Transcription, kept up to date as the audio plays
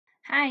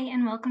Hi,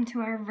 and welcome to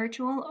our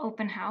virtual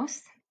open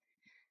house.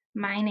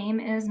 My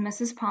name is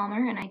Mrs.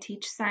 Palmer, and I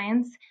teach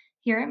science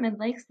here at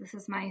Mid-Lakes. This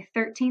is my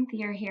 13th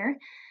year here.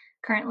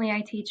 Currently,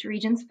 I teach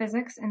Regents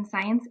Physics and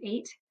Science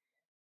 8.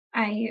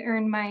 I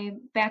earned my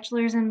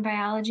bachelor's in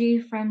biology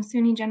from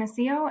SUNY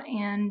Geneseo,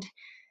 and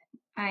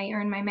I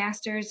earned my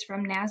master's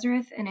from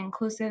Nazareth in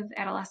inclusive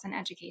adolescent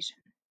education.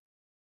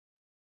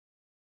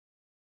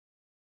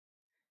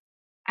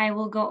 I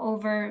will go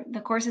over the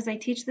courses I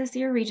teach this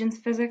year, Regents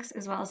Physics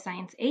as well as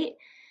Science 8,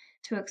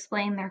 to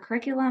explain their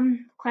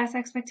curriculum, class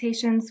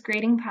expectations,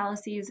 grading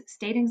policies,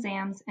 state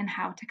exams, and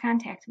how to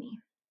contact me.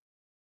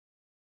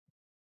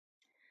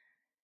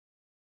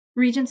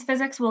 Regents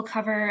Physics will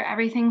cover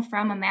everything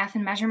from a math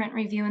and measurement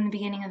review in the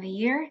beginning of the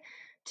year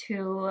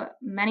to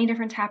many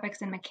different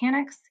topics in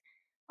mechanics,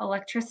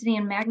 electricity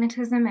and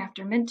magnetism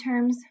after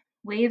midterms,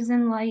 waves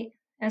and light,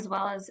 as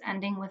well as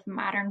ending with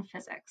modern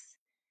physics.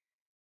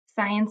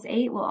 Science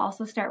 8 will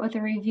also start with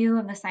a review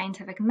of the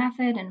scientific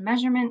method and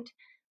measurement.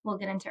 We'll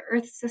get into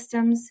Earth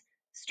systems,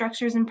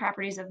 structures and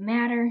properties of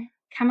matter,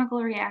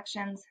 chemical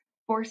reactions,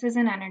 forces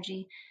and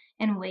energy,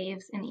 and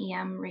waves and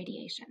EM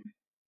radiation.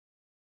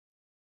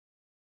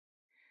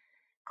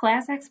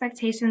 Class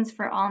expectations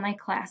for all my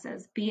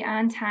classes: be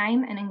on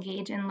time and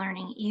engage in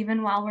learning.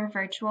 Even while we're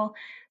virtual,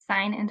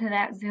 sign into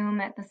that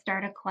Zoom at the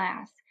start of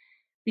class.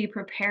 Be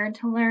prepared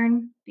to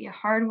learn, be a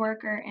hard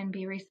worker, and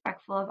be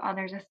respectful of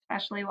others,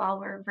 especially while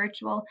we're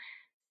virtual.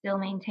 Still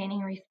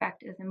maintaining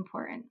respect is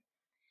important.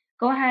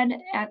 Go ahead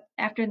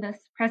after this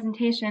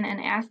presentation and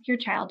ask your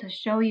child to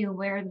show you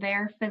where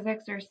their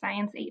physics or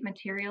Science 8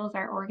 materials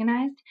are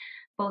organized,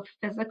 both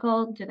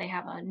physical, do they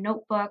have a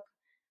notebook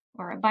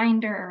or a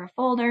binder or a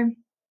folder,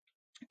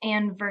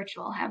 and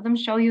virtual. Have them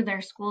show you their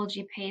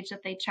Schoology page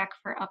that they check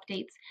for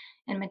updates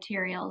and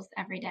materials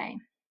every day.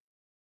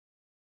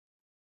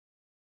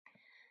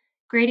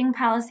 Grading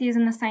policies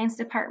in the science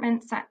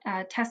department: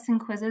 tests and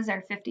quizzes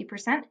are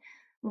 50%,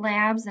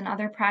 labs and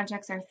other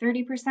projects are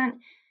 30%,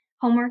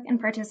 homework and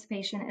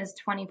participation is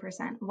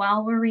 20%.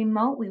 While we're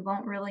remote, we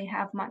won't really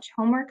have much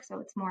homework, so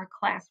it's more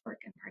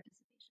classwork and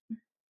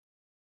participation.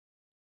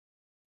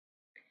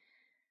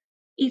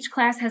 Each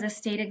class has a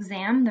state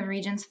exam. The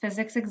Regents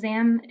Physics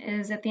exam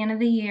is at the end of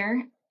the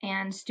year,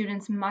 and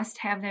students must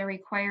have their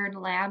required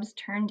labs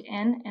turned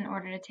in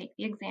order to take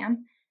the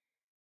exam.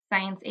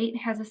 Science 8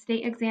 has a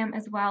state exam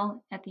as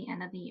well at the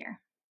end of the year.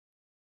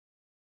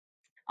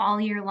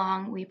 All year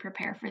long, we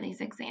prepare for these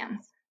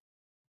exams.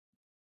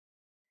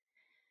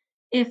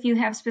 If you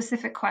have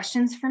specific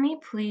questions for me,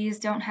 please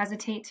don't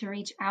hesitate to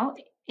reach out.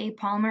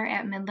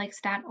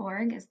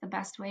 apalmer@midlakes.org is the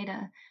best way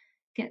to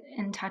get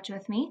in touch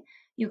with me.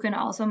 You can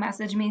also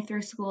message me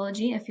through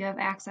Schoology if you have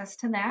access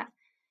to that.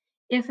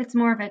 If it's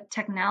more of a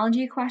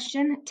technology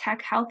question,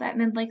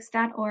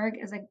 techhelp@midlakes.org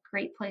is a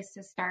great place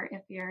to start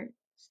if your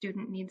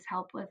student needs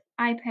help with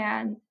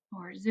iPad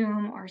or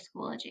Zoom or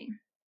Schoology.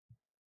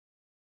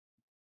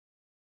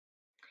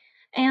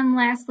 And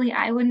lastly,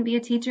 I wouldn't be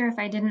a teacher if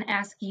I didn't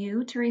ask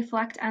you to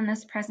reflect on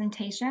this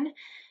presentation.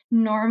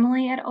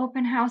 Normally at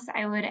open house,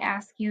 I would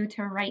ask you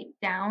to write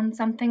down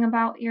something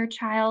about your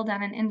child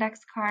on an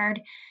index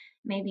card,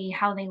 maybe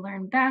how they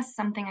learn best,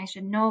 something I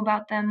should know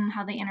about them,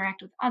 how they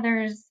interact with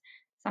others,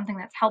 something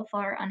that's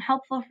helpful or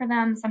unhelpful for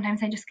them.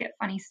 Sometimes I just get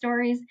funny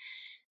stories.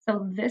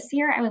 So this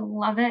year, I would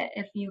love it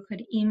if you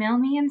could email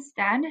me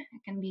instead.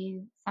 It can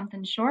be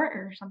something short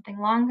or something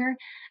longer.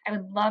 I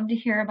would love to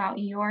hear about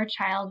your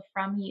child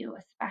from you,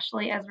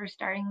 especially as we're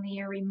starting the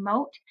year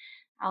remote.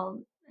 I'll,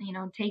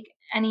 take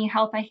any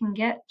help I can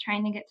get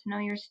trying to get to know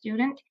your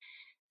student.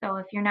 So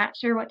if you're not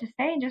sure what to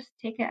say, just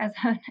take it as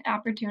an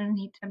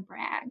opportunity to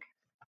brag.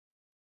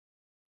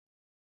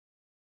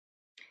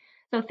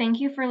 So thank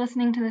you for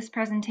listening to this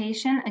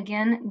presentation.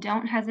 Again,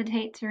 don't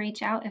hesitate to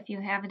reach out if you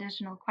have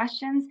additional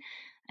questions.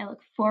 I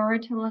look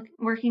forward to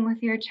working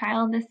with your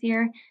child this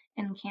year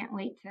and can't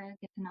wait to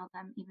get to know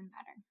them even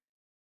better.